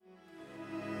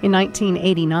In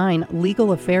 1989,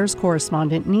 legal affairs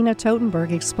correspondent Nina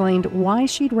Totenberg explained why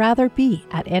she'd rather be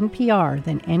at NPR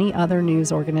than any other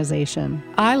news organization.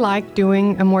 I like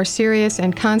doing a more serious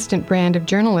and constant brand of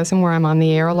journalism where I'm on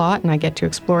the air a lot and I get to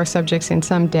explore subjects in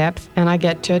some depth and I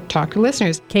get to talk to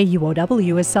listeners.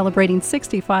 KUOW is celebrating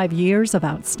 65 years of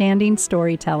outstanding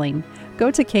storytelling. Go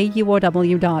to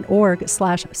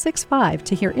KUOW.org/65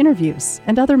 to hear interviews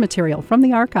and other material from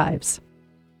the archives.